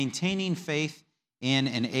Maintaining faith in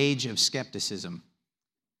an age of skepticism.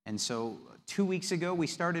 And so 2 weeks ago we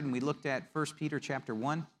started and we looked at 1 Peter chapter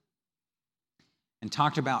 1 and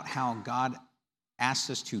talked about how God asked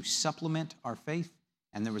us to supplement our faith,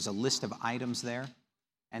 and there was a list of items there.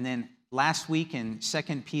 And then last week in 2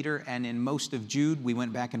 Peter and in most of Jude, we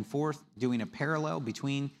went back and forth doing a parallel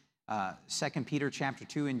between 2 Peter chapter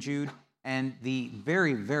 2 and Jude, and the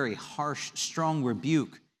very, very harsh, strong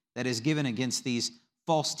rebuke that is given against these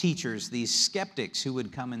false teachers, these skeptics who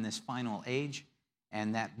would come in this final age,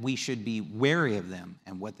 and that we should be wary of them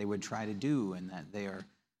and what they would try to do, and that they are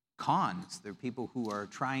cons. They're people who are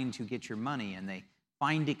trying to get your money, and they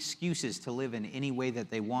find excuses to live in any way that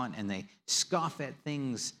they want, and they scoff at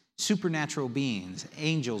things, supernatural beings,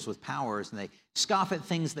 angels with powers, and they scoff at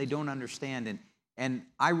things they don't understand. And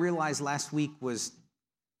I realized last week was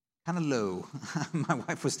kind of low. My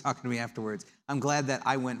wife was talking to me afterwards. I'm glad that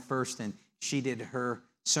I went first and she did her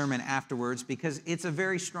sermon afterwards, because it's a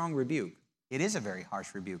very strong rebuke. It is a very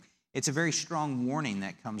harsh rebuke. It's a very strong warning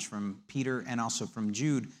that comes from Peter and also from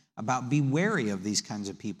Jude about be wary of these kinds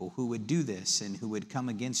of people who would do this and who would come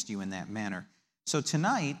against you in that manner. So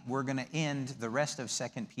tonight, we're going to end the rest of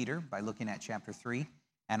 2 Peter by looking at chapter 3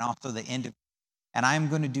 and also the end of, and I'm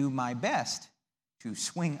going to do my best to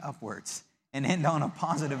swing upwards and end on a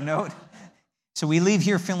positive note. So we leave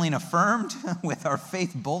here feeling affirmed, with our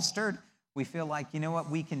faith bolstered. We feel like, you know what,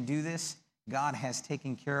 we can do this. God has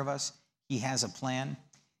taken care of us. He has a plan.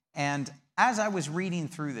 And as I was reading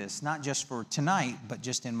through this, not just for tonight, but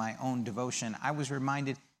just in my own devotion, I was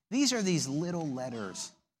reminded, these are these little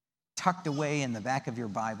letters tucked away in the back of your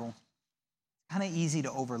Bible. Kind of easy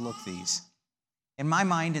to overlook these. In my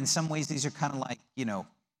mind, in some ways, these are kind of like,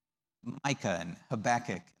 Micah and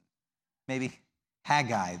Habakkuk, maybe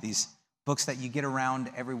Haggai, these books that you get around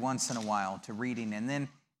every once in a while to reading. And then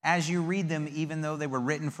as you read them, even though they were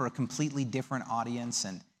written for a completely different audience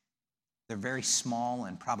and they're very small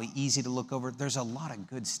and probably easy to look over, there's a lot of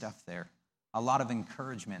good stuff there, a lot of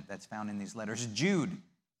encouragement that's found in these letters. Jude,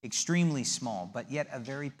 extremely small, but yet a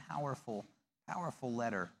very powerful, powerful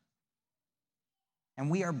letter. And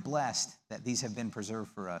we are blessed that these have been preserved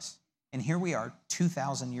for us. And here we are,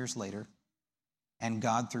 2,000 years later, and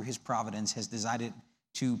God, through his providence, has decided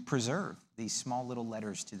to preserve these small little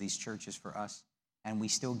letters to these churches for us, and we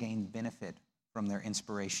still gain benefit from their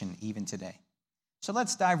inspiration even today. So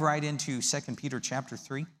let's dive right into 2 Peter chapter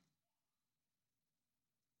 3.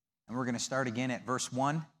 And we're going to start again at verse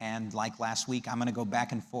 1, and like last week, I'm going to go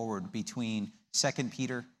back and forward between 2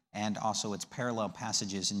 Peter and also its parallel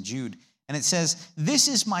passages in Jude. And it says, "This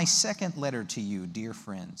is my second letter to you, dear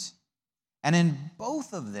friends. And in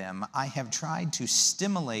both of them, I have tried to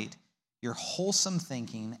stimulate your wholesome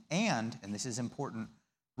thinking and this is important,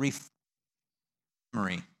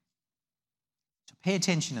 memory." So pay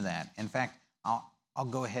attention to that. In fact, I'll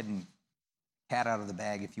go ahead and cat out of the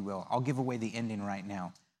bag, if you will. I'll give away the ending right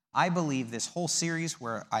now. I believe this whole series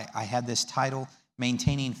where I had this title,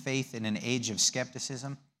 Maintaining Faith in an Age of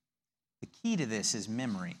Skepticism, the key to this is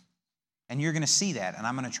memory. And you're going to see that, and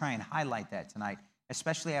I'm going to try and highlight that tonight,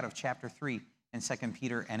 especially out of chapter 3 in 2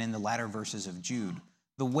 Peter and in the latter verses of Jude.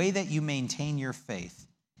 The way that you maintain your faith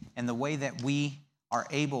and the way that we are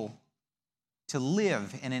able to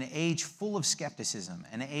live in an age full of skepticism,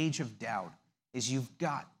 an age of doubt, is you've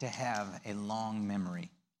got to have a long memory.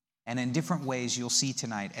 And in different ways, you'll see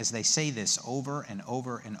tonight as they say this over and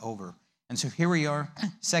over and over. And so here we are,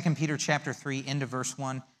 2 Peter chapter 3, into verse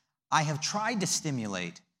 1. "I have tried to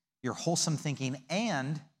stimulate your wholesome thinking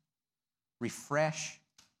and refresh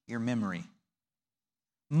your memory."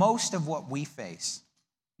 Most of what we face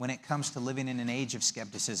when it comes to living in an age of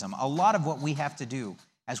skepticism, a lot of what we have to do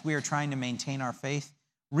as we are trying to maintain our faith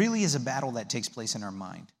really is a battle that takes place in our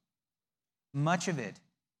mind. Much of it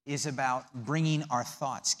is about bringing our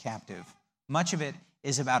thoughts captive. Much of it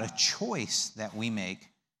is about a choice that we make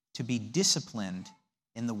to be disciplined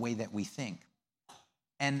in the way that we think.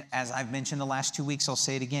 And as I've mentioned the last 2 weeks, I'll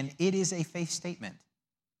say it again, it is a faith statement.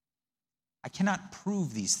 I cannot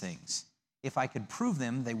prove these things. If I could prove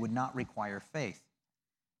them, they would not require faith.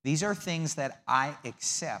 These are things that I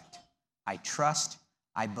accept, I trust,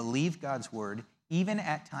 I believe God's word, even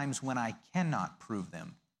at times when I cannot prove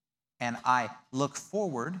them. And I look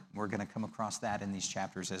forward, we're going to come across that in these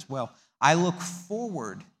chapters as well. I look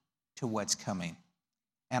forward to what's coming.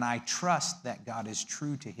 And I trust that God is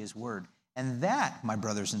true to his word. And that, my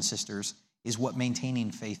brothers and sisters, is what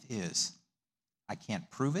maintaining faith is. I can't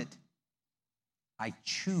prove it. I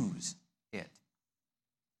choose it.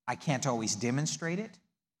 I can't always demonstrate it.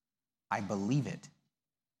 I believe it.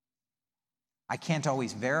 I can't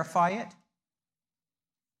always verify it,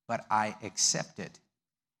 but I accept it.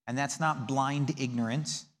 And that's not blind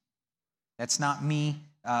ignorance. That's not me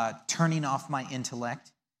turning off my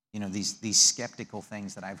intellect. These skeptical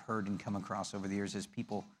things that I've heard and come across over the years as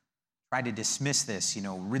people try to dismiss this,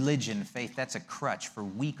 religion, faith, that's a crutch for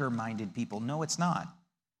weaker-minded people. No, it's not.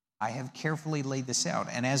 I have carefully laid this out.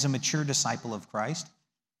 And as a mature disciple of Christ,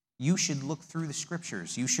 you should look through the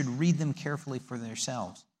scriptures. You should read them carefully for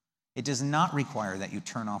yourselves. It does not require that you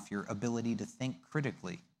turn off your ability to think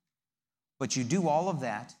critically. But you do all of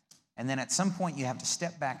that, and then at some point you have to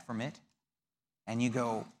step back from it, and you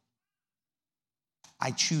go, I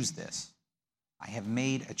choose this. I have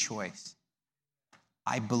made a choice.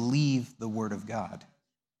 I believe the Word of God.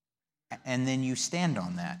 And then you stand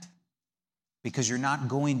on that, because you're not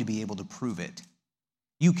going to be able to prove it.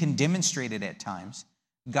 You can demonstrate it at times.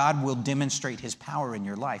 God will demonstrate his power in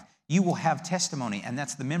your life. You will have testimony, and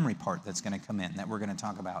that's the memory part that's going to come in that we're going to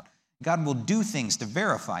talk about. God will do things to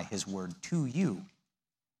verify his word to you.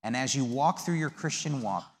 And as you walk through your Christian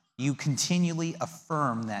walk, you continually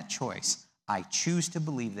affirm that choice. I choose to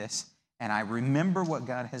believe this, and I remember what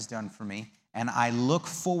God has done for me, and I look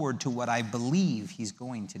forward to what I believe he's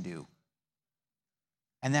going to do.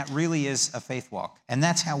 And that really is a faith walk. And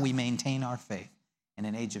that's how we maintain our faith in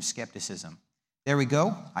an age of skepticism. There we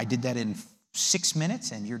go. I did that in 6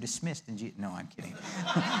 minutes, and you're dismissed. No, I'm kidding.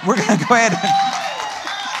 We're going to go ahead.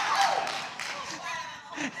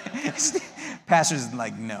 Pastor's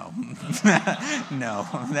like, no. No,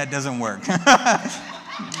 that doesn't work.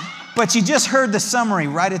 But you just heard the summary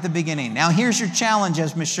right at the beginning. Now here's your challenge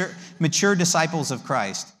as mature disciples of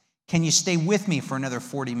Christ. Can you stay with me for another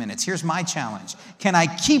 40 minutes? Here's my challenge. Can I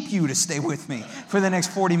keep you to stay with me for the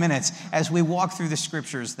next 40 minutes as we walk through the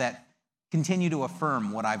scriptures that continue to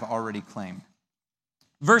affirm what I've already claimed?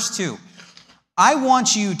 Verse 2, I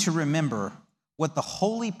want you to remember what the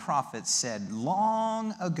holy prophets said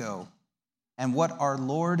long ago and what our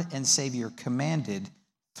Lord and Savior commanded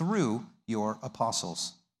through your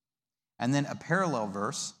apostles. And then a parallel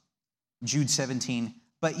verse, Jude 17,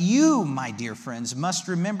 but you, my dear friends, must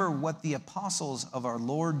remember what the apostles of our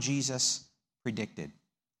Lord Jesus predicted.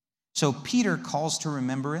 So Peter calls to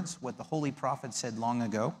remembrance what the holy prophet said long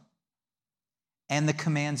ago and the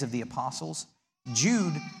commands of the apostles.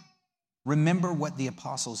 Jude, remember what the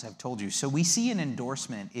apostles have told you. So we see an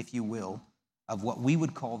endorsement, if you will, of what we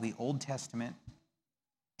would call the Old Testament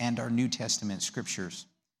and our New Testament scriptures.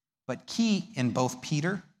 But key in both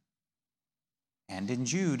Peter and in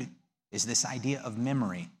Jude is this idea of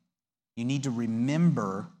memory. You need to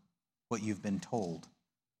remember what you've been told,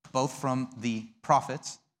 both from the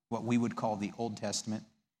prophets, what we would call the Old Testament,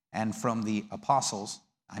 and from the apostles,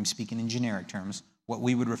 I'm speaking in generic terms, what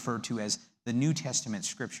we would refer to as the New Testament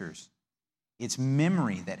scriptures. It's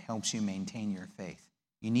memory that helps you maintain your faith.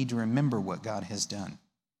 You need to remember what God has done.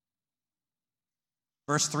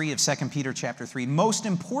 Verse 3 of 2 Peter chapter 3, most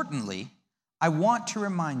importantly, I want to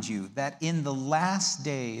remind you that in the last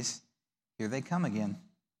days, here they come again,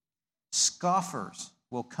 scoffers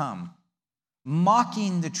will come,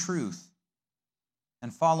 mocking the truth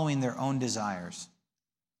and following their own desires.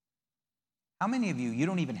 How many of you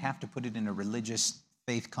don't even have to put it in a religious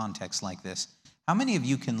faith context like this. How many of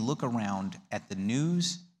you can look around at the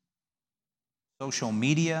news, social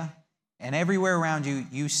media, and everywhere around you,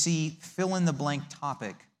 you see fill-in-the-blank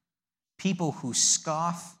topic, people who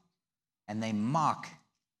scoff and they mock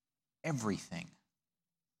everything.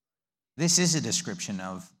 This is a description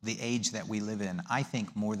of the age that we live in, I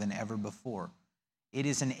think, more than ever before. It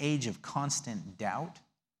is an age of constant doubt,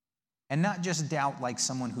 and not just doubt like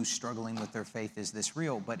someone who's struggling with their faith, is this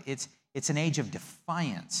real, but it's an age of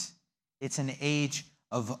defiance. It's an age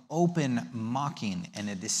of open mocking and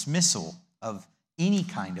a dismissal of any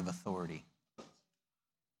kind of authority.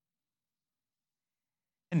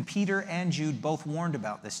 And Peter and Jude both warned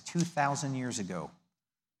about this 2,000 years ago,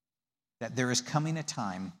 that there is coming a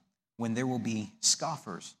time when there will be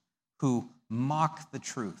scoffers who mock the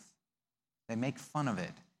truth. They make fun of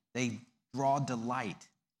it. They draw delight.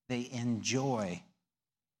 They enjoy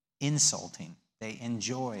insulting. They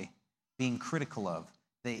enjoy being critical of.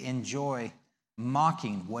 They enjoy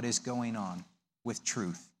mocking what is going on with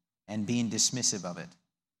truth and being dismissive of it.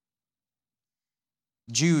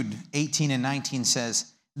 Jude 18 and 19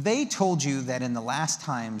 says, they told you that in the last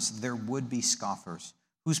times there would be scoffers,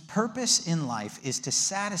 whose purpose in life is to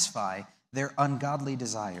satisfy their ungodly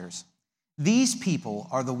desires. These people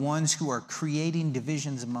are the ones who are creating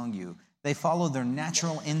divisions among you. They follow their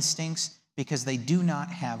natural instincts because they do not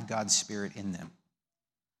have God's Spirit in them.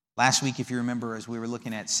 Last week, if you remember, as we were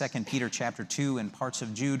looking at 2 Peter chapter 2 and parts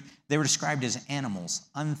of Jude, they were described as animals,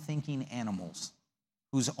 unthinking animals,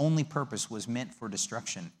 whose only purpose was meant for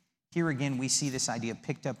destruction. Here again, we see this idea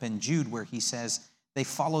picked up in Jude where he says they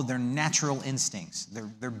follow their natural instincts,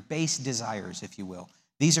 their base desires, if you will.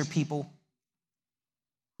 These are people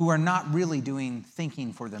who are not really doing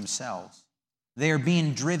thinking for themselves. They are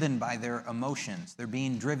being driven by their emotions. They're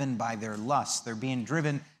being driven by their lusts. They're being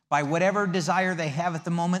driven by whatever desire they have at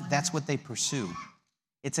the moment. That's what they pursue.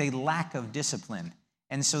 It's a lack of discipline.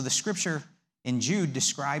 And so the scripture in Jude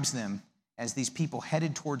describes them as these people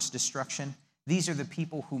headed towards destruction. These are the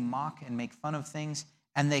people who mock and make fun of things,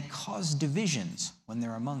 and they cause divisions when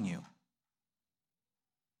they're among you.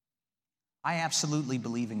 I absolutely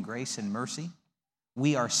believe in grace and mercy.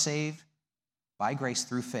 We are saved by grace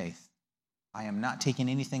through faith. I am not taking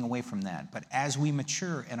anything away from that. But as we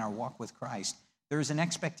mature in our walk with Christ, there is an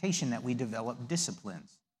expectation that we develop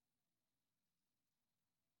disciplines.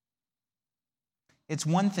 It's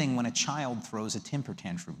one thing when a child throws a temper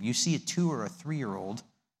tantrum. You see a 2 or a 3-year-old,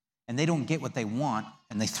 and they don't get what they want,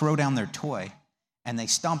 and they throw down their toy, and they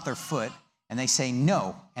stomp their foot, and they say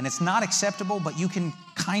no. And it's not acceptable, but you can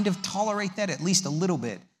kind of tolerate that at least a little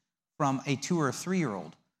bit from a 2 or a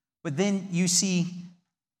 3-year-old. But then you see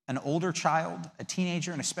an older child, a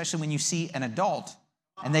teenager, and especially when you see an adult,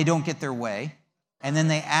 and they don't get their way, and then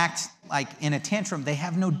they act like in a tantrum, they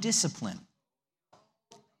have no discipline.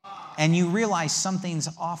 And you realize something's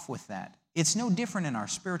off with that. It's no different in our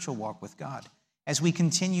spiritual walk with God. As we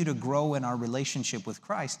continue to grow in our relationship with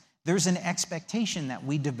Christ, there's an expectation that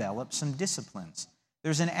we develop some disciplines.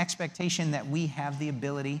 There's an expectation that we have the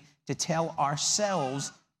ability to tell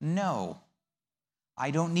ourselves no.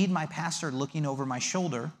 I don't need my pastor looking over my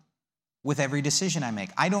shoulder with every decision I make.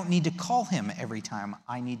 I don't need to call him every time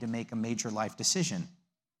I need to make a major life decision.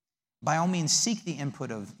 By all means, seek the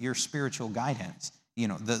input of your spiritual guidance,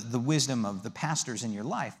 the wisdom of the pastors in your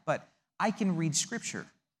life. But I can read Scripture.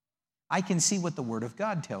 I can see what the Word of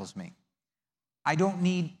God tells me. I don't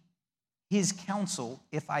need his counsel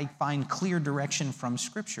if I find clear direction from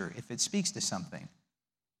Scripture, if it speaks to something.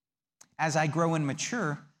 As I grow and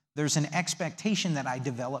mature, there's an expectation that I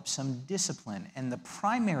develop some discipline. And the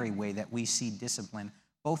primary way that we see discipline,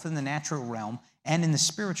 both in the natural realm and in the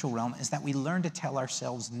spiritual realm, is that we learn to tell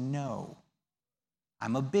ourselves no.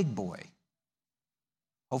 I'm a big boy.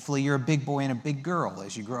 Hopefully you're a big boy and a big girl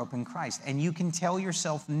as you grow up in Christ. And you can tell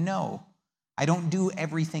yourself no. I don't do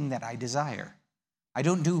everything that I desire. I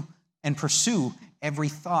don't do and pursue every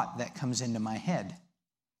thought that comes into my head.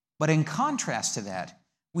 But in contrast to that,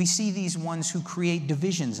 we see these ones who create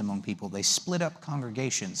divisions among people. They split up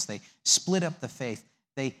congregations. They split up the faith.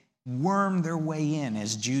 They worm their way in,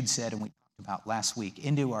 as Jude said, and we talked about last week,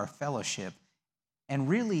 into our fellowship. And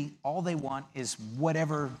really, all they want is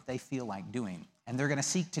whatever they feel like doing. And they're going to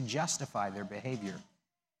seek to justify their behavior.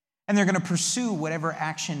 And they're going to pursue whatever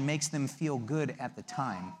action makes them feel good at the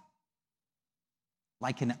time,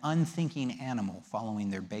 like an unthinking animal following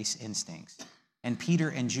their base instincts. And Peter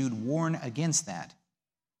and Jude warn against that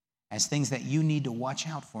as things that you need to watch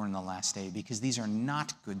out for in the last day, because these are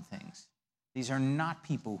not good things. These are not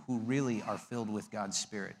people who really are filled with God's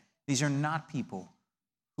Spirit. These are not people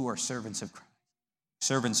who are servants of Christ.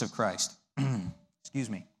 Servants of Christ. Excuse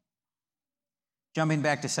me. Jumping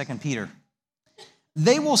back to 2 Peter.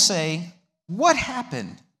 They will say, what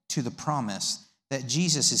happened to the promise that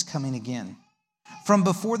Jesus is coming again? From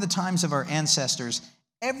before the times of our ancestors,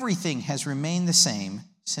 everything has remained the same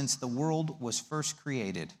since the world was first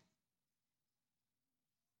created.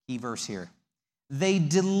 Key verse here. They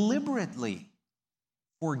deliberately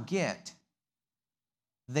forget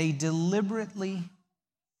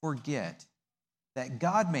that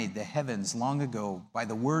God made the heavens long ago by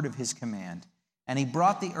the word of his command, and he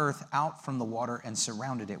brought the earth out from the water and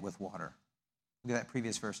surrounded it with water. Look at that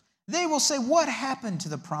previous verse. They will say, what happened to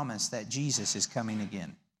the promise that Jesus is coming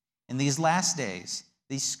again? In these last days,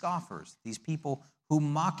 these scoffers, these people who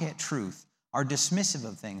mock at truth, are dismissive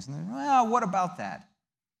of things. And well, what about that?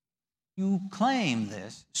 You claim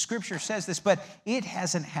this, Scripture says this, but it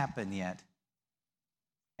hasn't happened yet.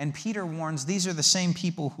 And Peter warns these are the same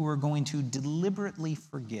people who are going to deliberately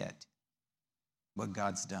forget what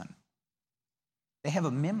God's done. They have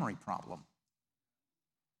a memory problem.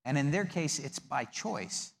 And in their case, it's by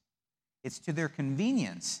choice. It's to their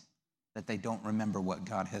convenience that they don't remember what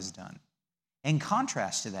God has done. In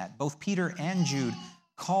contrast to that, both Peter and Jude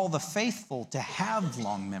call the faithful to have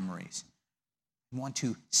long memories. I want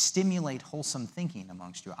to stimulate wholesome thinking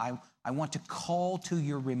amongst you. I want to call to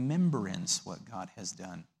your remembrance what God has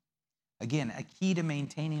done. Again, a key to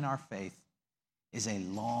maintaining our faith is a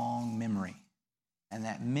long memory and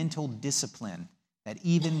that mental discipline that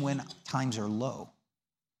even when times are low,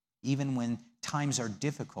 even when times are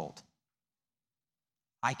difficult,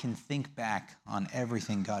 I can think back on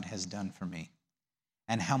everything God has done for me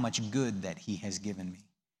and how much good that he has given me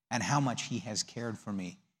and how much he has cared for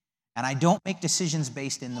me. And I don't make decisions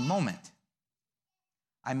based in the moment.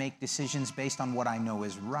 I make decisions based on what I know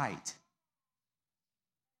is right.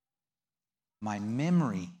 My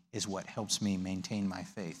memory is what helps me maintain my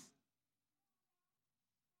faith.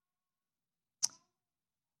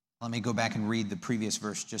 Let me go back and read the previous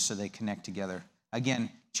verse just so they connect together.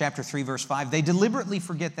 Again, chapter 3, verse 5. They deliberately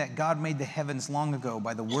forget that God made the heavens long ago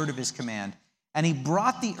by the word of his command. And he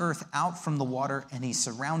brought the earth out from the water, and he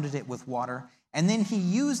surrounded it with water. And then he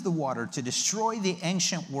used the water to destroy the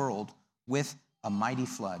ancient world with a mighty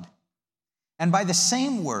flood. And by the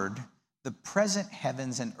same word, the present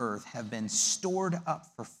heavens and earth have been stored up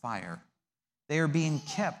for fire. They are being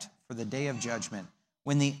kept for the day of judgment,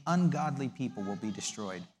 when the ungodly people will be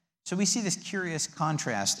destroyed. So we see this curious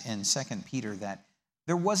contrast in 2 Peter that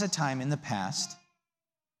there was a time in the past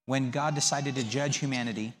when God decided to judge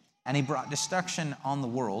humanity, and he brought destruction on the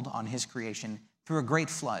world, on his creation, through a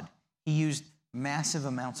great flood. He used massive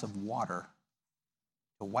amounts of water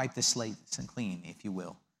to wipe the slate clean, if you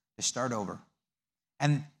will, to start over.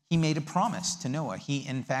 And he made a promise to Noah. He,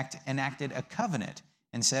 in fact, enacted a covenant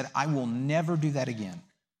and said, I will never do that again.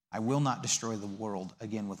 I will not destroy the world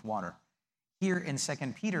again with water. Here in 2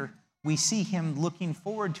 Peter, we see him looking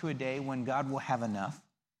forward to a day when God will have enough,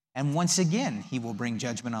 and once again, he will bring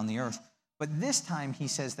judgment on the earth. But this time, he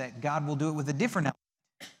says that God will do it with a different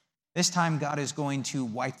element. This time, God is going to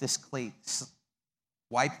wipe the slate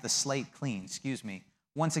clean,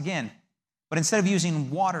 once again. But instead of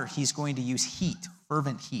using water, he's going to use heat,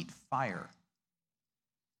 fervent heat, fire.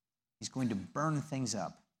 He's going to burn things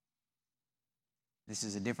up. This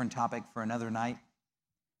is a different topic for another night.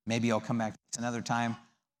 Maybe I'll come back to this another time.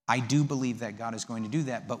 I do believe that God is going to do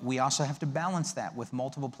that, but we also have to balance that with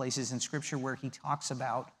multiple places in Scripture where he talks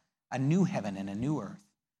about a new heaven and a new earth.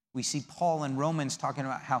 We see Paul in Romans talking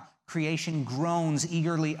about how creation groans,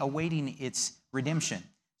 eagerly awaiting its redemption.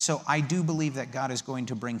 So I do believe that God is going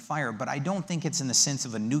to bring fire, but I don't think it's in the sense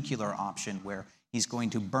of a nuclear option where he's going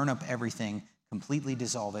to burn up everything, completely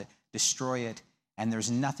dissolve it, destroy it, and there's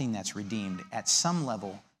nothing that's redeemed. At some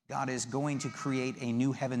level, God is going to create a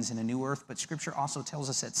new heavens and a new earth, but Scripture also tells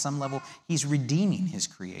us at some level he's redeeming his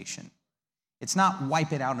creation. It's not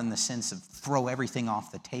wipe it out in the sense of throw everything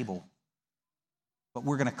off the table, but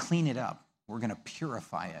we're going to clean it up. We're going to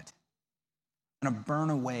purify it. We're going to burn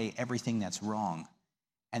away everything that's wrong.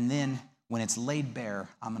 And then when it's laid bare,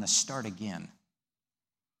 I'm going to start again.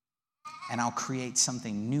 And I'll create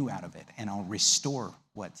something new out of it, and I'll restore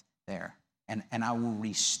what's there. And I will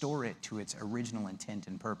restore it to its original intent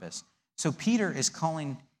and purpose. So Peter is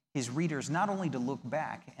calling his readers not only to look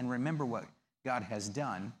back and remember what God has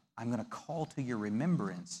done. I'm going to call to your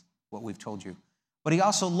remembrance what we've told you. But he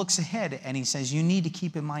also looks ahead and he says, you need to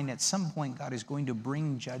keep in mind at some point God is going to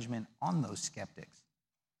bring judgment on those skeptics.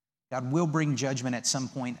 God will bring judgment at some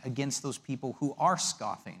point against those people who are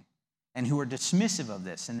scoffing and who are dismissive of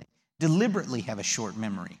this and deliberately have a short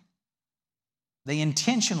memory. They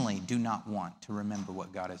intentionally do not want to remember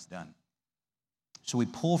what God has done. So we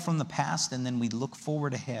pull from the past and then we look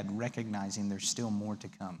forward ahead, recognizing there's still more to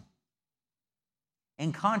come.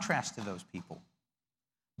 In contrast to those people,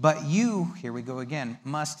 but you, here we go again,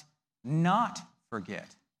 must not forget.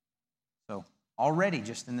 So already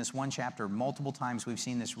just in this one chapter, multiple times we've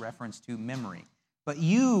seen this reference to memory. But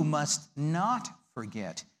you must not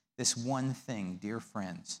forget this one thing, dear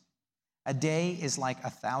friends. A day is like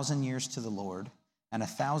 1,000 years to the Lord, and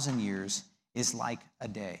 1,000 years is like a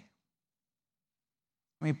day.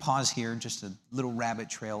 Let me pause here, just a little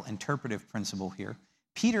rabbit trail interpretive principle here.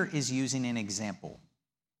 Peter is using an example.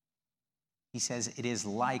 He says it is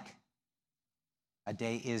like, a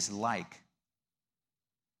day is like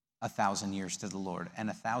 1,000 years to the Lord, and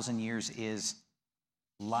 1,000 years is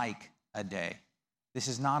like a day. This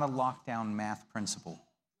is not a lockdown math principle.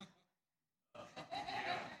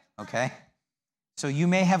 Okay? So you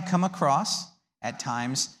may have come across, at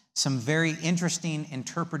times, some very interesting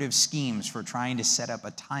interpretive schemes for trying to set up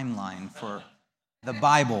a timeline for the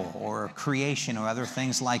Bible or creation or other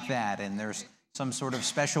things like that. And there's some sort of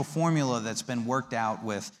special formula that's been worked out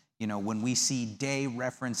with, when we see day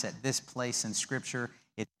reference at this place in Scripture,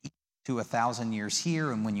 it's to 1,000 years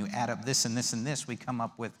here. And when you add up this and this and this, we come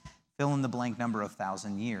up with fill in the blank number of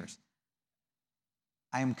 1,000 years.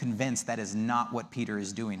 I am convinced that is not what Peter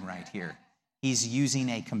is doing right here. He's using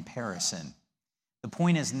a comparison. The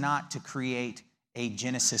point is not to create a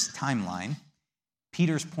Genesis timeline.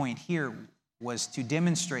 Peter's point here was to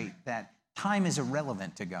demonstrate that time is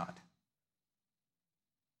irrelevant to God.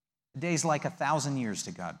 A day's like 1,000 years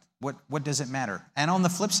to God. What does it matter? And on the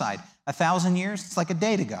flip side, 1,000 years, it's like a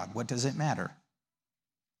day to God. What does it matter?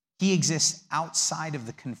 He exists outside of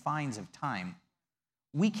the confines of time.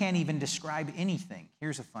 We can't even describe anything.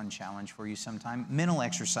 Here's a fun challenge for you sometime. Mental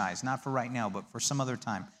exercise, not for right now, but for some other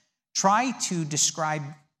time. Try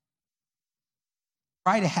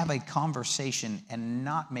to have a conversation and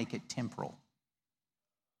not make it temporal.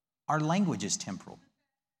 Our language is temporal.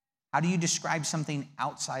 How do you describe something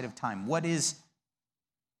outside of time? What is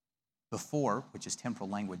before, which is temporal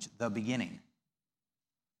language, the beginning?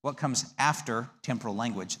 What comes after temporal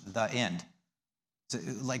language, the end? So,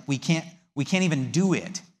 like we can't even do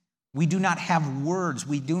it. We do not have words.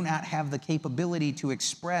 We do not have the capability to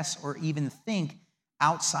express or even think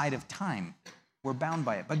outside of time. We're bound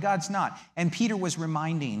by it, but God's not. And Peter was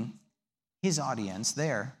reminding his audience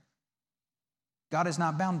there, God is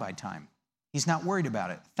not bound by time. He's not worried about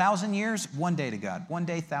it. 1,000 years, one day to God. One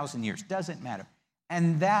day, 1,000 years. Doesn't matter.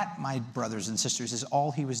 And that, my brothers and sisters, is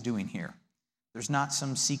all he was doing here. There's not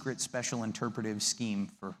some secret special interpretive scheme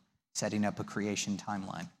for setting up a creation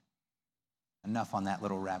timeline. Enough on that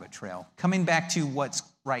little rabbit trail. Coming back to what's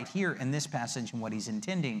right here in this passage and what he's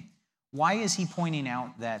intending, why is he pointing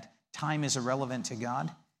out that time is irrelevant to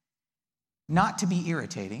God? Not to be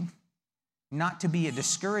irritating, not to be a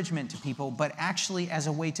discouragement to people, but actually as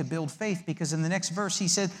a way to build faith, because in the next verse he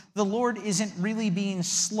said, the Lord isn't really being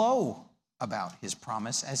slow about his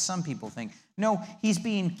promise, as some people think. No, he's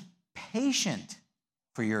being patient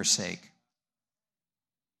for your sake.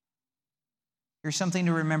 Here's something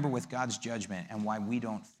to remember with God's judgment and why we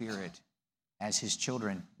don't fear it as his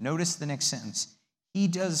children. Notice the next sentence. He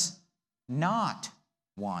does not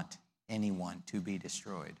want anyone to be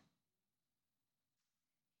destroyed.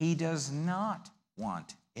 He does not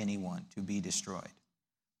want anyone to be destroyed,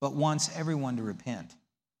 but wants everyone to repent.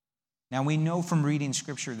 Now, we know from reading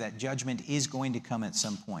Scripture that judgment is going to come at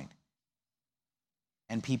some point,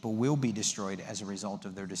 and people will be destroyed as a result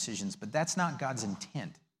of their decisions, but that's not God's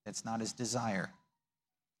intent. That's not his desire.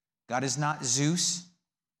 God is not Zeus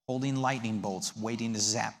holding lightning bolts, waiting to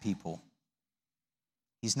zap people.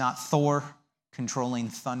 He's not Thor controlling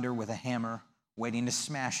thunder with a hammer, waiting to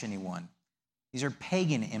smash anyone. These are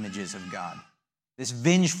pagan images of God, this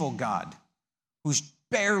vengeful God who's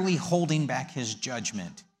barely holding back his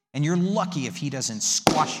judgment. And you're lucky if he doesn't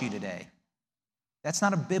squash you today. That's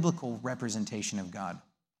not a biblical representation of God.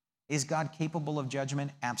 Is God capable of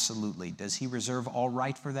judgment? Absolutely. Does he reserve all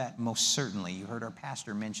right for that? Most certainly. You heard our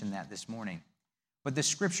pastor mention that this morning. But the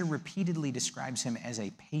Scripture repeatedly describes him as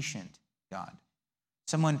a patient God,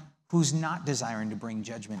 someone who's not desiring to bring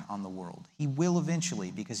judgment on the world. He will eventually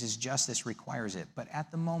because his justice requires it. But at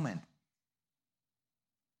the moment,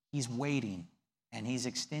 he's waiting and he's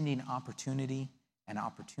extending opportunity and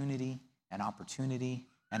opportunity and opportunity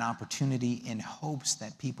and opportunity in hopes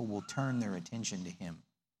that people will turn their attention to him.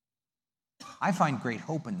 I find great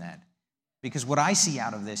hope in that because what I see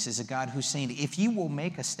out of this is a God who's saying, if you will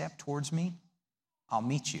make a step towards me, I'll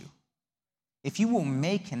meet you. If you will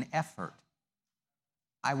make an effort,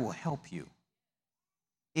 I will help you.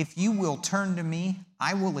 If you will turn to me,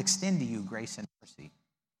 I will extend to you grace and mercy.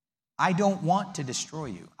 I don't want to destroy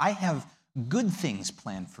you. I have good things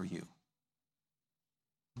planned for you.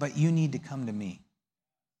 But you need to come to me.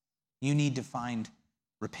 You need to find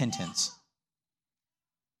repentance.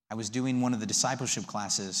 I was doing one of the discipleship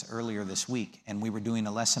classes earlier this week, and we were doing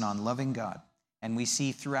a lesson on loving God. And we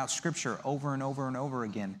see throughout Scripture over and over and over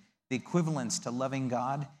again, the equivalence to loving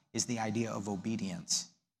God is the idea of obedience.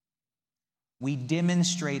 We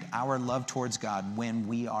demonstrate our love towards God when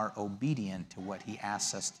we are obedient to what he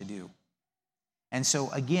asks us to do. And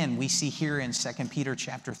so again, we see here in 2 Peter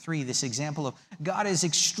chapter 3, this example of God is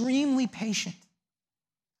extremely patient.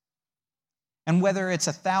 And whether it's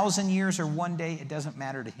 1,000 years or one day, it doesn't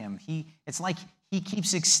matter to him. It's like he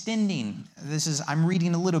keeps extending. I'm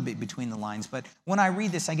reading a little bit between the lines, but when I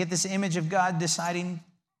read this, I get this image of God deciding,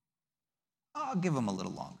 I'll give him a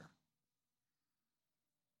little longer.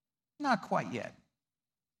 Not quite yet.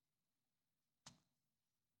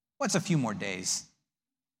 What's a few more days,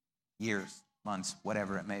 years, months,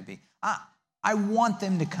 whatever it may be? I want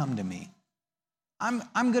them to come to me.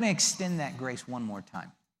 I'm going to extend that grace one more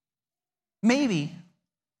time. Maybe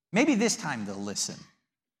this time they'll listen.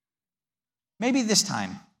 Maybe this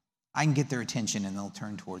time I can get their attention and they'll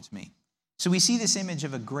turn towards me. So we see this image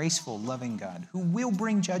of a graceful, loving God who will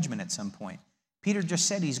bring judgment at some point. Peter just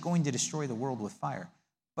said he's going to destroy the world with fire.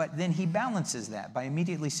 But then he balances that by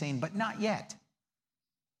immediately saying, but not yet.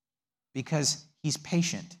 Because he's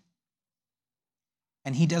patient.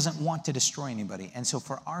 And he doesn't want to destroy anybody. And so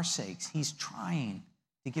for our sakes, he's trying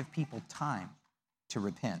to give people time to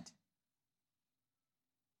repent.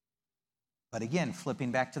 But again,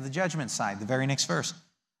 flipping back to the judgment side, the very next verse.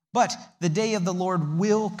 But the day of the Lord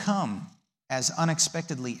will come as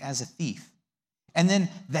unexpectedly as a thief. And then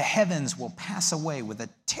the heavens will pass away with a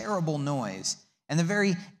terrible noise, and the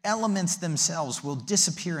very elements themselves will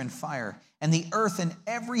disappear in fire, and the earth and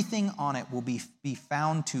everything on it will be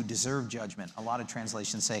found to deserve judgment. A lot of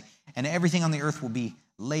translations say, and everything on the earth will be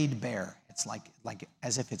laid bare. It's like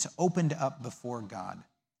as if it's opened up before God.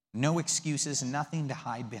 No excuses, nothing to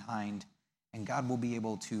hide behind, and God will be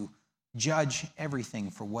able to judge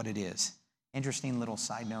everything for what it is. Interesting little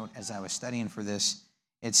side note, as I was studying for this,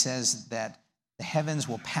 it says that the heavens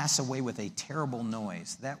will pass away with a terrible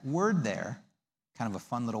noise. That word there, kind of a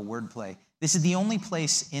fun little word play. This is the only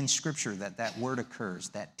place in Scripture that word occurs,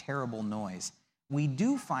 that terrible noise. We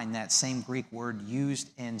do find that same Greek word used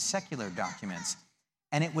in secular documents,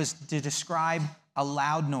 and it was to describe a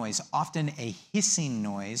loud noise, often a hissing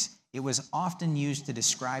noise. It was often used to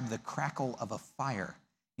describe the crackle of a fire.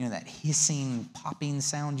 You know, that hissing, popping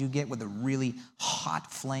sound you get with a really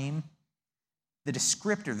hot flame? The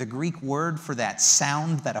descriptor, the Greek word for that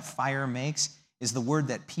sound that a fire makes, is the word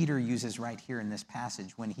that Peter uses right here in this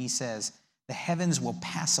passage when he says, the heavens will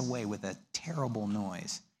pass away with a terrible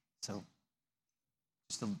noise. So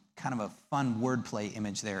just a kind of a fun wordplay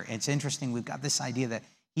image there. It's interesting. We've got this idea that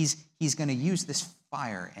he's going to use this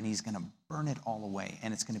fire and he's going to burn it all away,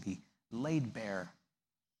 and it's going to be laid bare,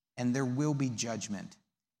 and there will be judgment,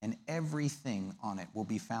 and everything on it will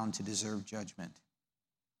be found to deserve judgment.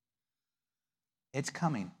 It's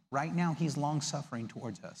coming. Right now, he's long-suffering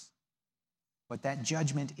towards us. But that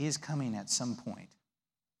judgment is coming at some point.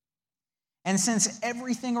 And since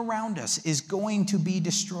everything around us is going to be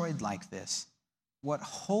destroyed like this, what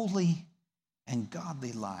holy and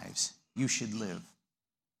godly lives you should live.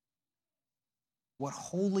 What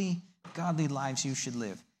holy, godly lives you should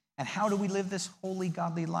live. And how do we live this holy,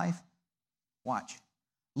 godly life? Watch.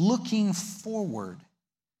 Looking forward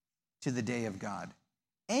to the day of God.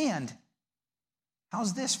 And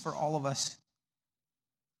how's this for all of us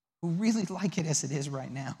who really like it as it is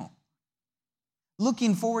right now?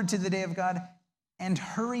 Looking forward to the day of God and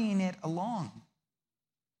hurrying it along.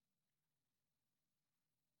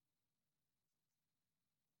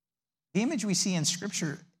 The image we see in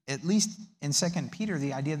Scripture, at least in 2 Peter,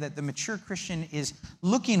 the idea that the mature Christian is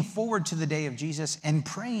looking forward to the day of Jesus and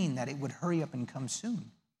praying that it would hurry up and come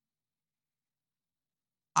soon.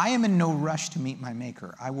 I am in no rush to meet my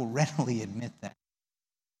Maker. I will readily admit that.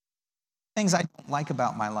 Things I don't like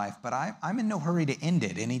about my life, but I'm in no hurry to end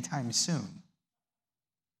it anytime soon.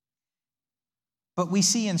 But we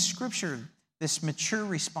see in Scripture this mature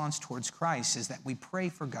response towards Christ is that we pray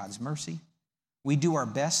for God's mercy. We do our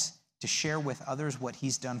best to share with others what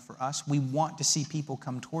he's done for us. We want to see people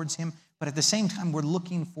come towards him, but at the same time, we're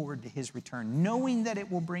looking forward to his return, knowing that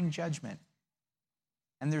it will bring judgment.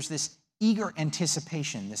 And there's this eager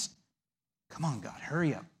anticipation, this, come on, God,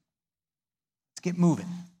 hurry up. Let's get moving.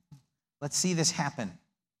 Let's see this happen.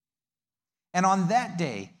 And on that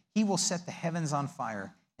day, he will set the heavens on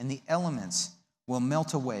fire, and the elements will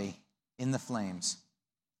melt away in the flames.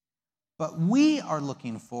 But we are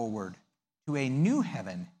looking forward to a new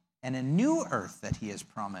heaven and a new earth that he has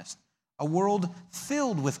promised, a world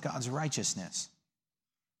filled with God's righteousness.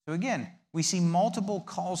 So again, we see multiple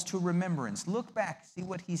calls to remembrance. Look back, see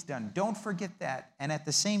what he's done. Don't forget that. And at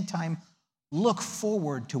the same time, look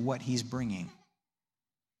forward to what he's bringing.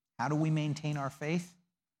 How do we maintain our faith?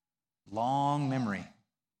 Long memory.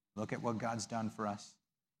 Look at what God's done for us.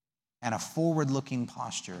 And a forward-looking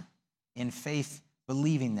posture in faith,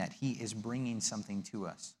 believing that he is bringing something to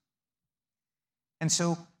us. And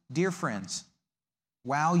so, dear friends,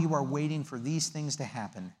 while you are waiting for these things to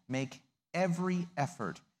happen, make every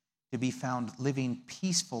effort to be found living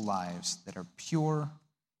peaceful lives that are pure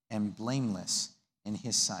and blameless in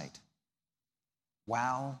his sight.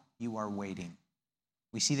 While you are waiting.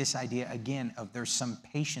 We see this idea again of there's some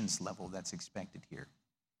patience level that's expected here.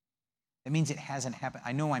 That means it hasn't happened.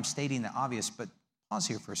 I know I'm stating the obvious, but pause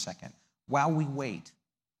here for a second. While we wait,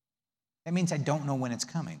 that means I don't know when it's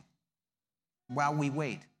coming. While we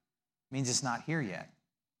wait, means it's not here yet.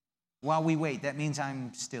 While we wait, that means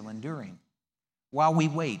I'm still enduring. While we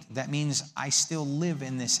wait, that means I still live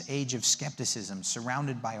in this age of skepticism,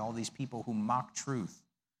 surrounded by all these people who mock truth,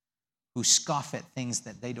 who scoff at things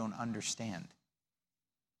that they don't understand.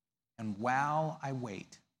 And while I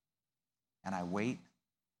wait, and I wait,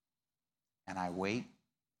 and I wait,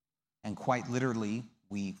 and quite literally,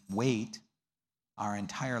 we wait our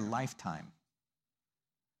entire lifetime,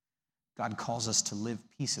 God calls us to live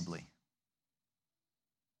peaceably.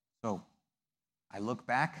 So, I look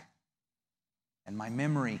back, and my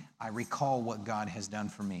memory, I recall what God has done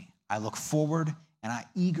for me. I look forward and I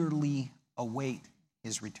eagerly await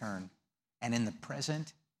his return. And in the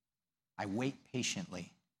present, I wait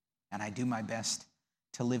patiently and I do my best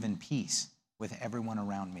to live in peace with everyone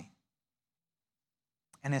around me.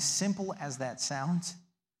 And as simple as that sounds,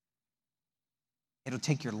 it'll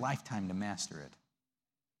take your lifetime to master it.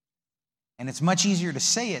 And it's much easier to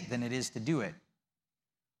say it than it is to do it.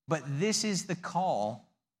 But this is the call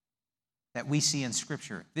that we see in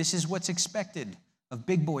Scripture. This is what's expected of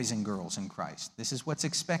big boys and girls in Christ. This is what's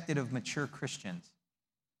expected of mature Christians.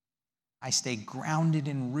 I stay grounded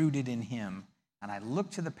and rooted in him, and I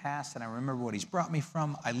look to the past and I remember what he's brought me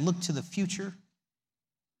from. I look to the future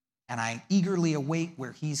and I eagerly await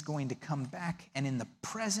where he's going to come back. And in the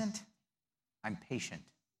present, I'm patient.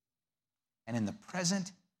 And in the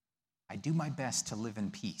present, I do my best to live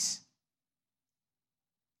in peace.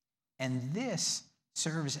 And this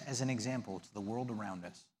serves as an example to the world around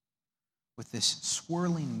us with this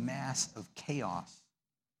swirling mass of chaos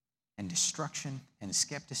and destruction and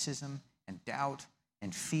skepticism and doubt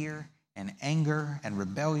and fear and anger and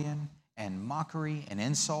rebellion and mockery and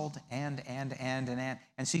insult and.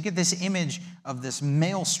 And so you get this image of this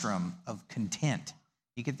maelstrom of content.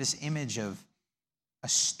 You get this image of a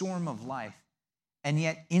storm of life. And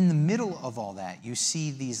yet in the middle of all that, you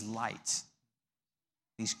see these lights,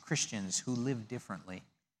 these Christians who live differently,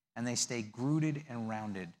 and they stay rooted and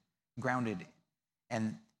grounded,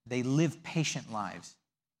 and they live patient lives,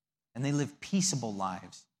 and they live peaceable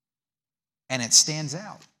lives. And it stands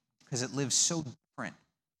out because it lives so different.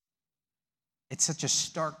 It's such a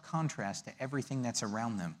stark contrast to everything that's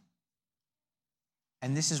around them.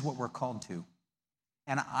 And this is what we're called to.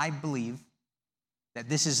 And I believe that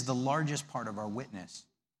this is the largest part of our witness.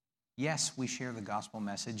 Yes, we share the gospel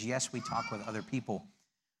message. Yes, we talk with other people.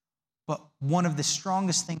 But one of the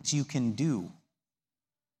strongest things you can do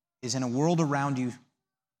is in a world around you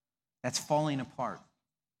that's falling apart,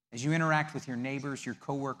 as you interact with your neighbors, your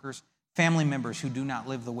coworkers, family members who do not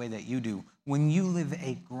live the way that you do, when you live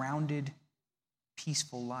a grounded,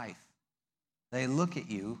 peaceful life, they look at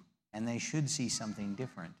you and they should see something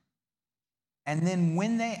different. And then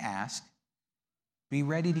when they ask, be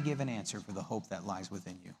ready to give an answer for the hope that lies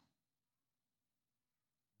within you.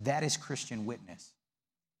 That is Christian witness.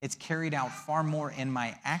 It's carried out far more in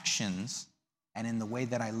my actions and in the way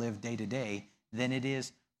that I live day to day than it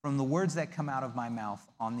is from the words that come out of my mouth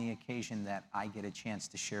on the occasion that I get a chance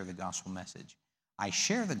to share the gospel message. I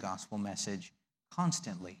share the gospel message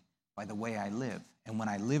constantly by the way I live. And when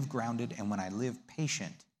I live grounded and when I live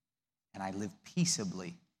patient and I live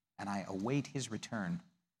peaceably and I await his return,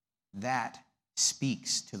 that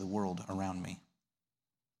speaks to the world around me.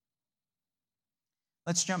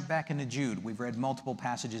 Let's jump back into Jude. We've read multiple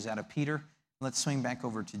passages out of Peter. Let's swing back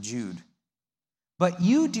over to Jude. But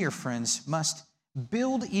you, dear friends, must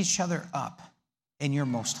build each other up in your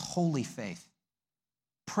most holy faith.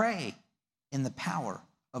 Pray in the power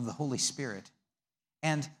of the Holy Spirit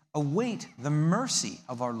and await the mercy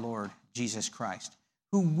of our Lord Jesus Christ,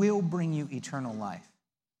 who will bring you eternal life.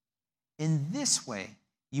 In this way,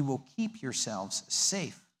 you will keep yourselves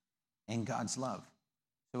safe in God's love.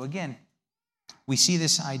 So again, we see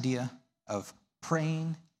this idea of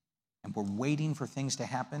praying and we're waiting for things to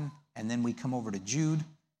happen. And then we come over to Jude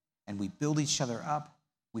and we build each other up.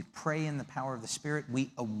 We pray in the power of the Spirit.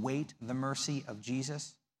 We await the mercy of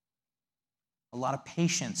Jesus. A lot of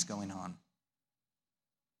patience going on.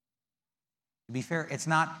 To be fair, it's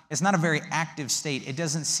not a very active state. It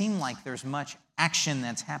doesn't seem like there's much action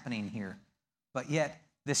that's happening here. But yet,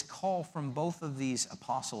 this call from both of these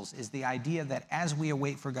apostles is the idea that as we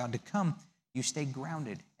await for God to come, you stay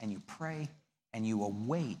grounded and you pray and you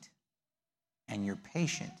await and you're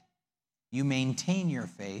patient. You maintain your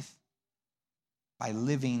faith by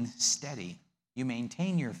living steady. You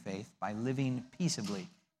maintain your faith by living peaceably.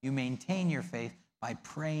 You maintain your faith by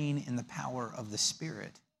praying in the power of the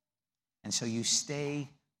Spirit. And so you stay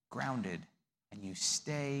grounded and you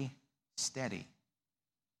stay steady.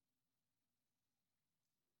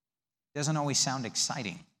 Doesn't always sound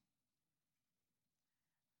exciting,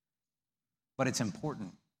 but it's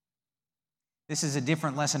important. This is a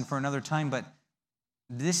different lesson for another time, but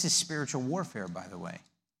this is spiritual warfare, by the way.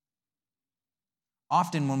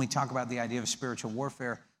 Often when we talk about the idea of spiritual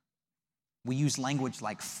warfare, we use language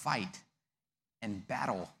like fight and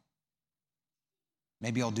battle.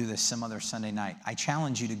 Maybe I'll do this some other Sunday night. I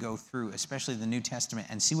challenge you to go through, especially the New Testament,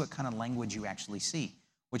 and see what kind of language you actually see.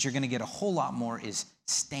 What you're going to get a whole lot more is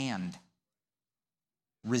stand,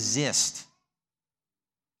 resist,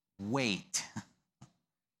 wait.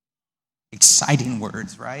 Exciting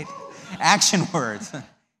words, right? Action words.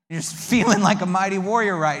 You're just feeling like a mighty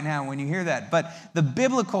warrior right now when you hear that. But the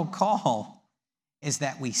biblical call is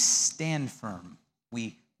that we stand firm.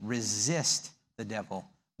 We resist the devil.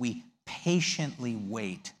 We patiently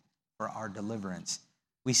wait for our deliverance.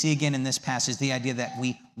 We see again in this passage the idea that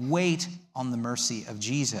we wait on the mercy of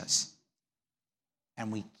Jesus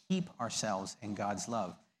and we keep ourselves in God's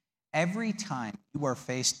love. Every time you are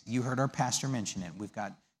faced, you heard our pastor mention it, we've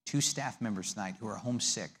got 2 staff members tonight who are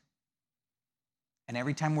homesick. And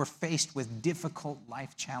every time we're faced with difficult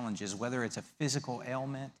life challenges, whether it's a physical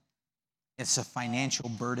ailment, it's a financial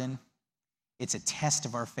burden, it's a test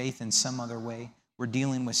of our faith in some other way, we're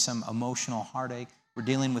dealing with some emotional heartache, we're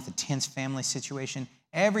dealing with a tense family situation,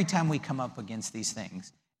 every time we come up against these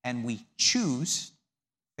things and we choose,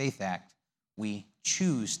 faith act, we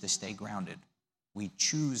choose to stay grounded. We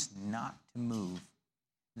choose not to move.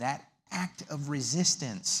 That act of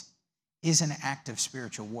resistance is an act of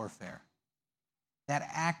spiritual warfare. That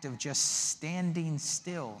act of just standing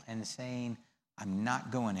still and saying, I'm not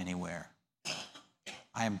going anywhere.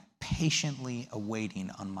 I am patiently awaiting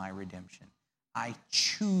on my redemption. I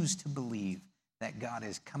choose to believe that God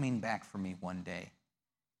is coming back for me one day.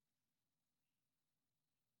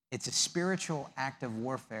 It's a spiritual act of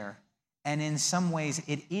warfare, and in some ways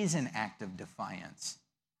it is an act of defiance.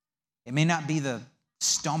 It may not be the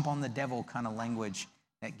stomp on the devil kind of language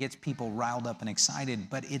that gets people riled up and excited,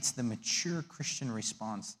 but it's the mature Christian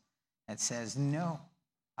response that says, no,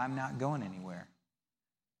 I'm not going anywhere.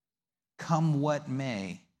 Come what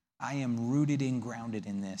may, I am rooted and grounded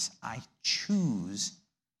in this. I choose,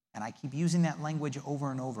 and I keep using that language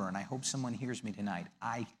over and over, and I hope someone hears me tonight.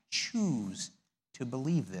 I choose to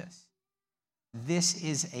believe this. This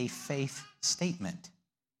is a faith statement.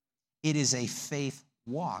 It is a faith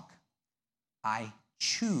walk. I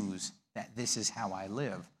choose that this is how I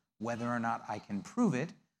live, whether or not I can prove it,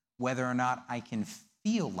 whether or not I can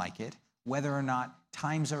feel like it, whether or not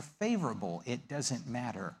times are favorable, it doesn't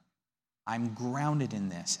matter. I'm grounded in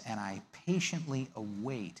this, and I patiently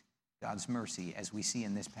await God's mercy, as we see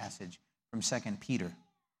in this passage from 2 Peter.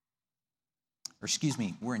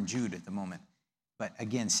 We're in Jude at the moment. But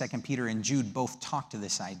again, 2 Peter and Jude both talk to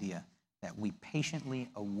this idea that we patiently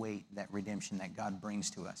await that redemption that God brings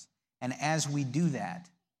to us. And as we do that,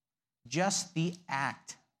 just the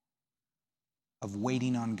act of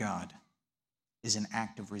waiting on God is an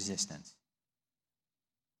act of resistance.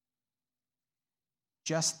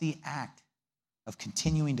 Just the act of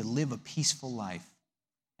continuing to live a peaceful life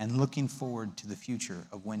and looking forward to the future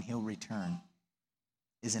of when He'll return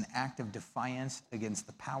is an act of defiance against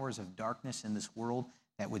the powers of darkness in this world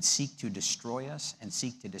that would seek to destroy us and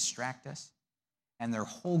seek to distract us. And their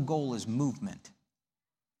whole goal is movement,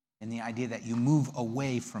 in the idea that you move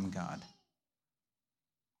away from God.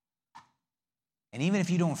 And even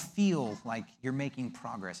if you don't feel like you're making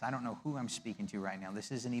progress, I don't know who I'm speaking to right now.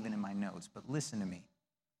 This isn't even in my notes, but listen to me.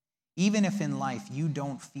 Even if in life you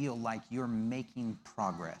don't feel like you're making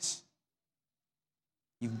progress,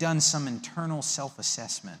 you've done some internal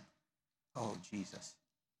self-assessment. Oh, Jesus.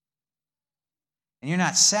 And you're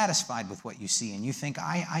not satisfied with what you see, and you think,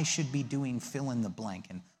 I should be doing fill in the blank,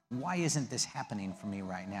 and why isn't this happening for me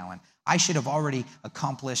right now? And I should have already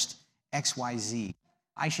accomplished X, Y, Z.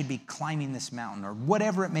 I should be climbing this mountain, or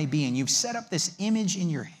whatever it may be, and you've set up this image in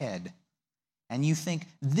your head, and you think,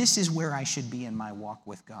 this is where I should be in my walk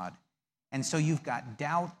with God. And so you've got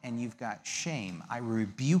doubt and you've got shame. I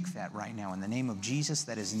rebuke that right now in the name of Jesus.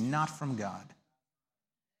 That is not from God.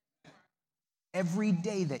 Every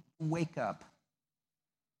day that you wake up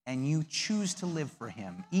and you choose to live for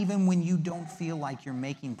Him, even when you don't feel like you're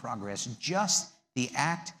making progress, just the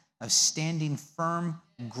act of standing firm,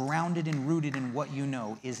 grounded and rooted in what you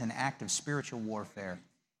know is an act of spiritual warfare.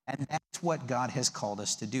 And that's what God has called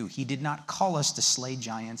us to do. He did not call us to slay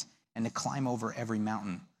giants and to climb over every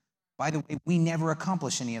mountain. By the way, we never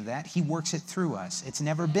accomplish any of that. He works it through us. It's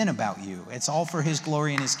never been about you. It's all for His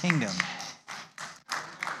glory and His kingdom.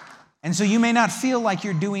 And so you may not feel like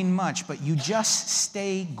you're doing much, but you just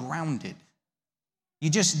stay grounded. You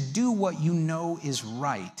just do what you know is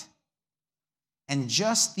right. And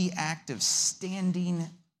just the act of standing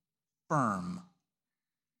firm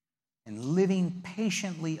and living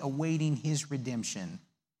patiently awaiting His redemption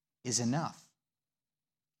is enough.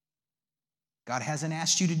 God hasn't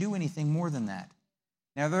asked you to do anything more than that.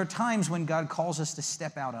 Now, there are times when God calls us to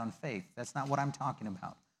step out on faith. That's not what I'm talking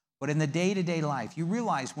about. But in the day-to-day life, you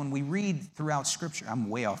realize when we read throughout Scripture, I'm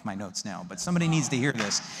way off my notes now, but somebody needs to hear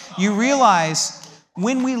this. You realize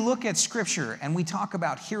when we look at Scripture and we talk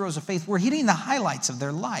about heroes of faith, we're hitting the highlights of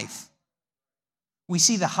their life. We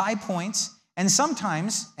see the high points, and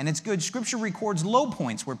sometimes, and it's good, Scripture records low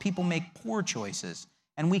points where people make poor choices.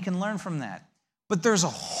 And we can learn from that. But there's a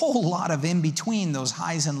whole lot of in between those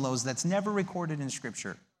highs and lows that's never recorded in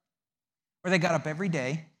Scripture. Where they got up every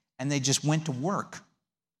day and they just went to work.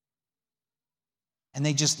 And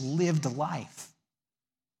they just lived life.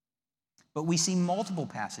 But we see multiple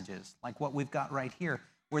passages, like what we've got right here,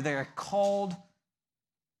 where they're called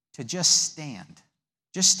to just stand.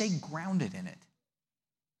 Just stay grounded in it.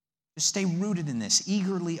 Just stay rooted in this.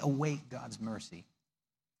 Eagerly await God's mercy.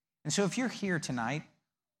 And so if you're here tonight,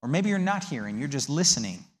 or maybe you're not here and you're just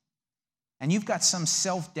listening, and you've got some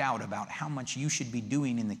self-doubt about how much you should be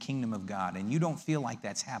doing in the kingdom of God, and you don't feel like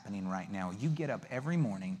that's happening right now, you get up every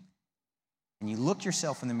morning and you look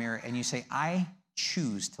yourself in the mirror and you say, I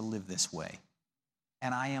choose to live this way.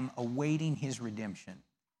 And I am awaiting his redemption.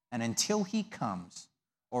 And until he comes,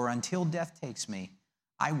 or until death takes me,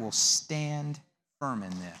 I will stand firm in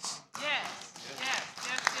this. Yes, yes,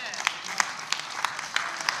 yes, yes.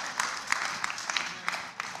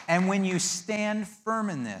 And when you stand firm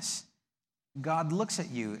in this, God looks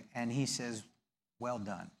at you and he says, well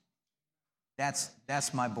done. That's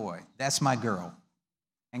my boy. That's my girl.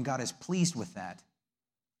 And God is pleased with that.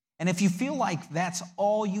 And if you feel like that's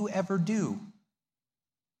all you ever do,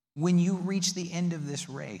 when you reach the end of this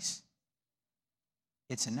race,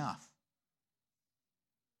 it's enough.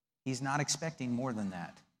 He's not expecting more than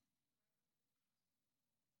that.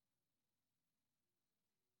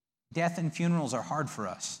 Death and funerals are hard for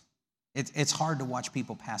us. It's hard to watch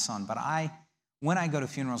people pass on. But when I go to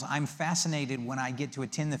funerals, I'm fascinated when I get to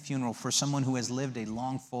attend the funeral for someone who has lived a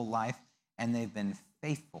long, full life and they've been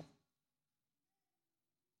faithful.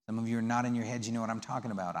 Some of you are nodding your heads, you know what I'm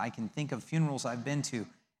talking about. I can think of funerals I've been to,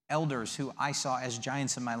 elders who I saw as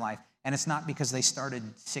giants in my life, and it's not because they started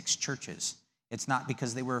 6 churches. It's not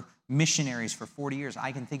because they were missionaries for 40 years.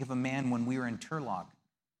 I can think of a man when we were in Turlock.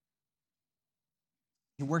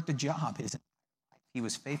 He worked a job. He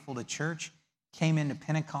was faithful to church, came into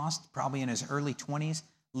Pentecost probably in his early 20s,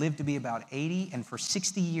 lived to be about 80, and for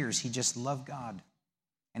 60 years he just loved God.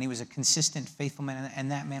 And he was a consistent, faithful man,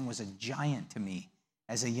 and that man was a giant to me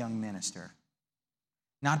as a young minister.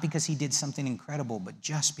 Not because he did something incredible, but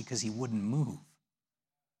just because he wouldn't move.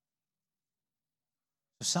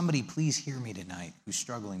 So somebody please hear me tonight who's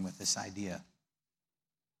struggling with this idea.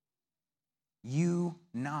 You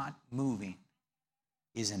not moving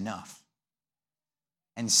is enough.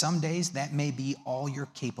 And some days that may be all you're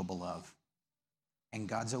capable of. And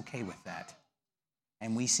God's okay with that.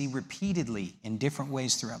 And we see repeatedly in different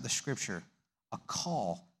ways throughout the Scripture a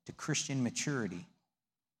call to Christian maturity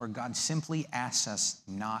where God simply asks us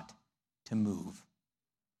not to move.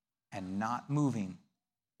 And not moving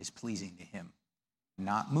is pleasing to him.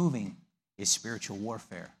 Not moving is spiritual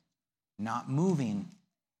warfare. Not moving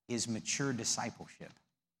is mature discipleship.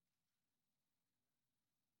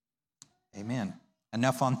 Amen.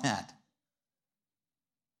 Enough on that.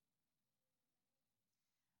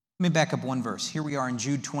 Let me back up one verse. Here we are in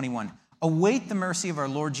Jude 21. Await the mercy of our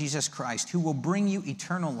Lord Jesus Christ, who will bring you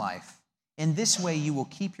eternal life. In this way, you will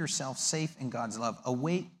keep yourself safe in God's love.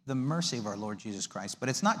 Await the mercy of our Lord Jesus Christ. But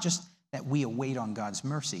it's not just that we await on God's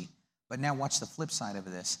mercy. But now watch the flip side of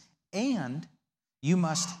this. And you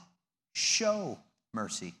must show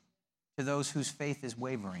mercy to those whose faith is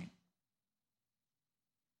wavering.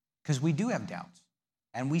 Because we do have doubts.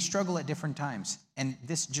 And we struggle at different times. And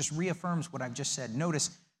this just reaffirms what I've just said. Notice,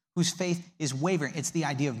 whose faith is wavering. It's the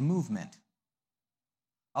idea of movement.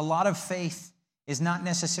 A lot of faith is not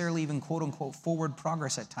necessarily even quote-unquote forward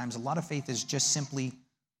progress at times. A lot of faith is just simply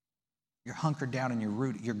you're hunkered down and you're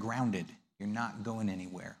rooted, you're grounded. You're not going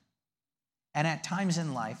anywhere. And at times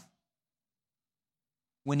in life,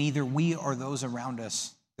 when either we or those around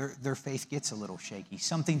us, their faith gets a little shaky.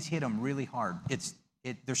 Something's hit them really hard.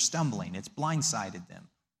 They're stumbling. It's blindsided them.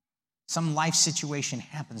 Some life situation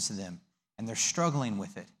happens to them, and they're struggling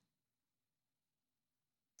with it.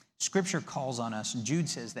 Scripture calls on us, and Jude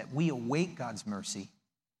says that we await God's mercy,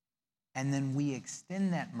 and then we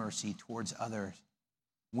extend that mercy towards others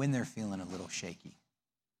when they're feeling a little shaky,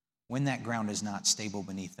 when that ground is not stable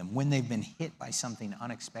beneath them, when they've been hit by something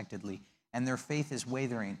unexpectedly, and their faith is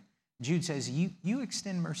wavering. Jude says, you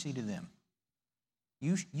extend mercy to them.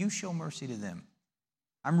 You show mercy to them.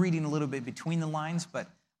 I'm reading a little bit between the lines, but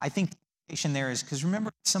I think the implication there is, because remember,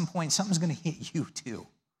 at some point, something's going to hit you too.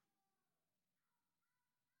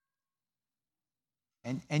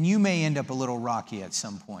 And you may end up a little rocky at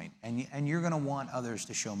some point, and you're going to want others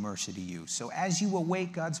to show mercy to you. So as you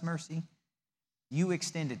await God's mercy, you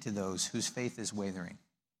extend it to those whose faith is wavering.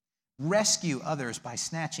 Rescue others by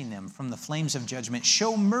snatching them from the flames of judgment.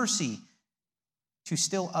 Show mercy to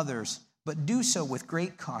still others, but do so with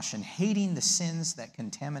great caution, hating the sins that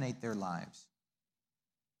contaminate their lives.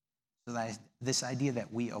 So that this idea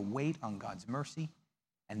that we await on God's mercy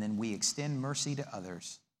and then we extend mercy to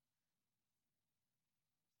others.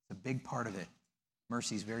 It's a big part of it.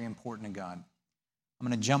 Mercy is very important to God. I'm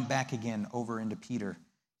going to jump back again over into Peter.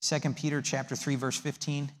 2 Peter chapter 3, verse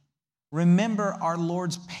 15. Remember our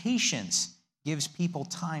Lord's patience gives people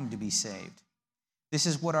time to be saved. This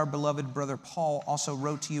is what our beloved brother Paul also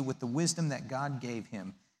wrote to you with the wisdom that God gave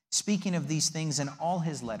him, speaking of these things in all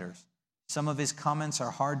his letters. Some of his comments are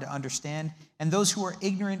hard to understand, and those who are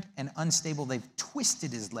ignorant and unstable, they've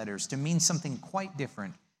twisted his letters to mean something quite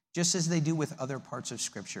different, just as they do with other parts of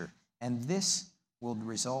Scripture. And this will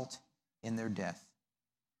result in their death.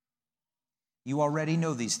 You already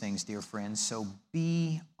know these things, dear friends, so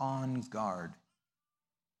be on guard.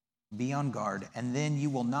 Be on guard, and then you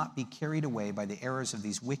will not be carried away by the errors of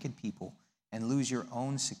these wicked people and lose your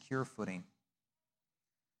own secure footing.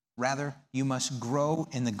 Rather, you must grow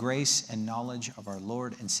in the grace and knowledge of our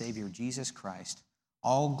Lord and Savior Jesus Christ.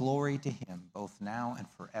 All glory to him, both now and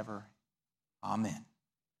forever. Amen.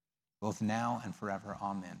 Both now and forever.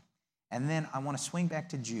 Amen. And then I want to swing back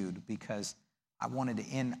to Jude because I wanted to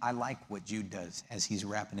end. I like what Jude does as he's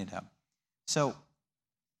wrapping it up. So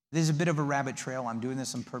this is a bit of a rabbit trail. I'm doing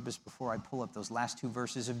this on purpose before I pull up those last two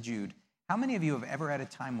verses of Jude. How many of you have ever had a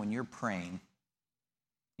time when you're praying?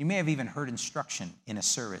 You may have even heard instruction in a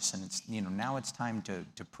service, and it's, now it's time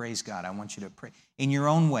to praise God. I want you to pray in your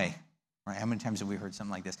own way. Right? How many times have we heard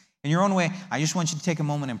something like this? In your own way, I just want you to take a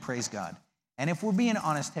moment and praise God. And if we're being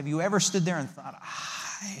honest, have you ever stood there and thought,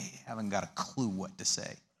 I haven't got a clue what to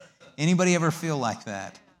say? Anybody ever feel like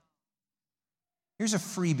that? Here's a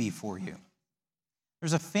freebie for you.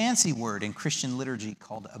 There's a fancy word in Christian liturgy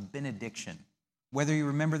called a benediction. Whether you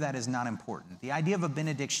remember that is not important. The idea of a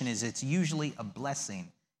benediction is it's usually a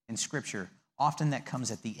blessing in Scripture. Often that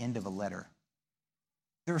comes at the end of a letter.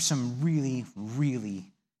 There are some really, really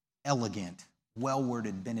elegant,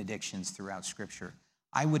 well-worded benedictions throughout Scripture.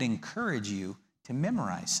 I would encourage you to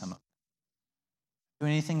memorize some of them. Don't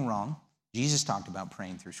do anything wrong. Jesus talked about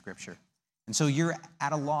praying through Scripture. And so you're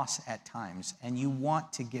at a loss at times, and you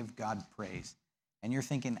want to give God praise. And you're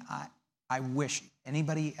thinking, I wish,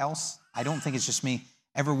 anybody else, I don't think it's just me,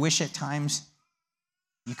 ever wish at times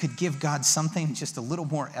you could give God something just a little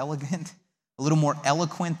more elegant, a little more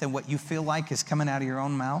eloquent than what you feel like is coming out of your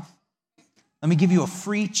own mouth? Let me give you a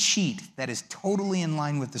free cheat that is totally in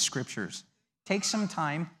line with the Scriptures. Take some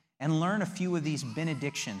time and learn a few of these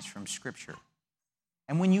benedictions from Scripture.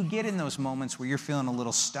 And when you get in those moments where you're feeling a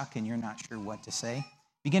little stuck and you're not sure what to say,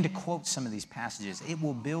 begin to quote some of these passages. It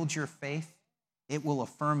will build your faith. It will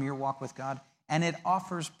affirm your walk with God. And it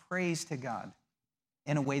offers praise to God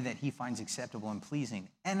in a way that he finds acceptable and pleasing.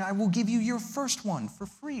 And I will give you your first one for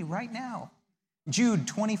free right now. Jude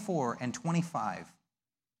 24 and 25.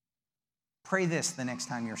 Pray this the next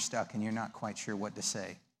time you're stuck and you're not quite sure what to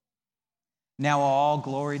say. Now all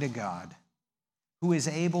glory to God, who is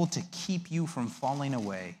able to keep you from falling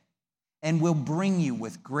away and will bring you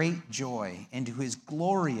with great joy into his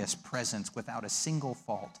glorious presence without a single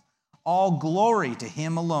fault. All glory to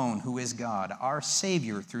him alone, who is God, our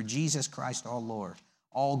Savior, through Jesus Christ our Lord.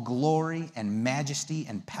 All glory and majesty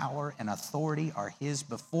and power and authority are his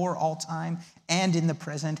before all time and in the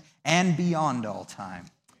present and beyond all time.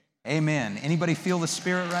 Amen. Anybody feel the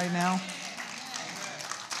Spirit right now?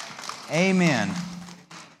 Amen.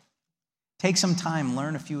 Take some time,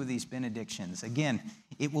 learn a few of these benedictions. Again,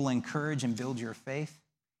 it will encourage and build your faith.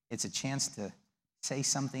 It's a chance to say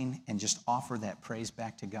something and just offer that praise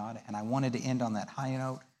back to God. And I wanted to end on that high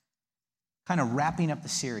note, kind of wrapping up the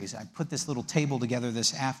series. I put this little table together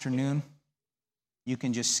this afternoon. You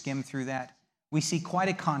can just skim through that. We see quite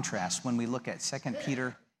a contrast when we look at 2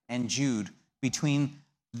 Peter and Jude between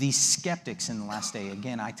these skeptics in the last day.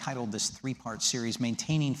 Again, I titled this three-part series,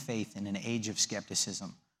 Maintaining Faith in an Age of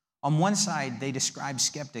Skepticism. On one side, they describe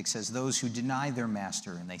skeptics as those who deny their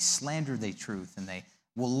master, and they slander the truth, and they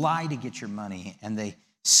will lie to get your money, and they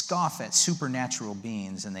scoff at supernatural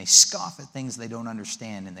beings, and they scoff at things they don't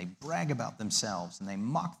understand, and they brag about themselves, and they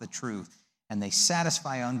mock the truth, and they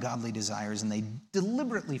satisfy ungodly desires, and they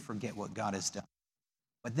deliberately forget what God has done.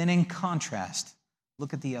 But then in contrast,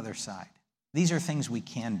 look at the other side. These are things we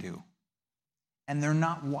can do, and they're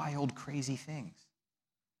not wild, crazy things.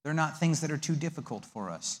 They're not things that are too difficult for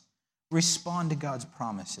us. Respond to God's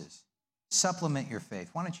promises. Supplement your faith.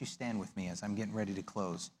 Why don't you stand with me as I'm getting ready to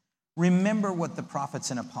close? Remember what the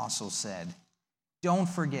prophets and apostles said. Don't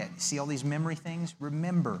forget. See all these memory things?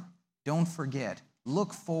 Remember. Don't forget.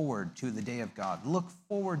 Look forward to the day of God. Look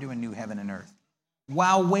forward to a new heaven and earth.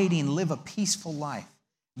 While waiting, live a peaceful life.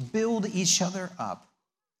 Build each other up.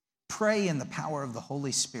 Pray in the power of the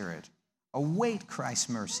Holy Spirit. Await Christ's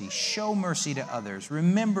mercy. Show mercy to others.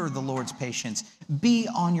 Remember the Lord's patience. Be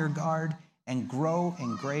on your guard and grow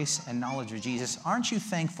in grace and knowledge of Jesus. Aren't you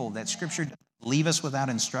thankful that Scripture doesn't leave us without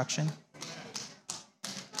instruction?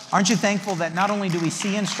 Aren't you thankful that not only do we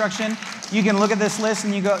see instruction, you can look at this list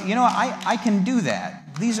and you go, you know, I can do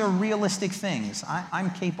that. These are realistic things. I'm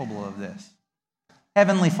capable of this.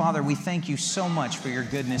 Heavenly Father, we thank you so much for your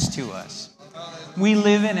goodness to us. We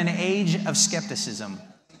live in an age of skepticism.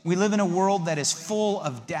 We live in a world that is full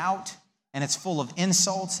of doubt, and it's full of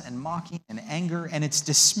insults and mocking and anger, and it's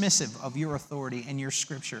dismissive of your authority and your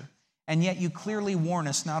Scripture. And yet you clearly warn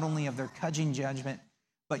us not only of their cudging judgment,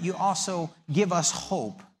 but you also give us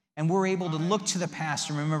hope. And we're able to look to the past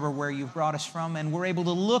and remember where you've brought us from, and we're able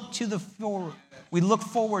to look to the forward. We look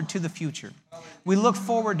forward to the future. We look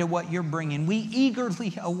forward to what you're bringing. We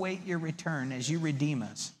eagerly await your return as you redeem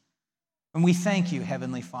us. And we thank you,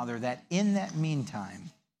 Heavenly Father, that in that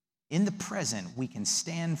meantime, in the present, we can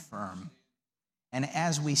stand firm. And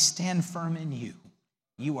as we stand firm in you,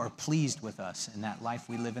 you are pleased with us in that life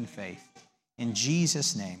we live in faith. In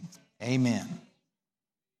Jesus' name, amen.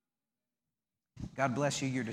 God bless you. You're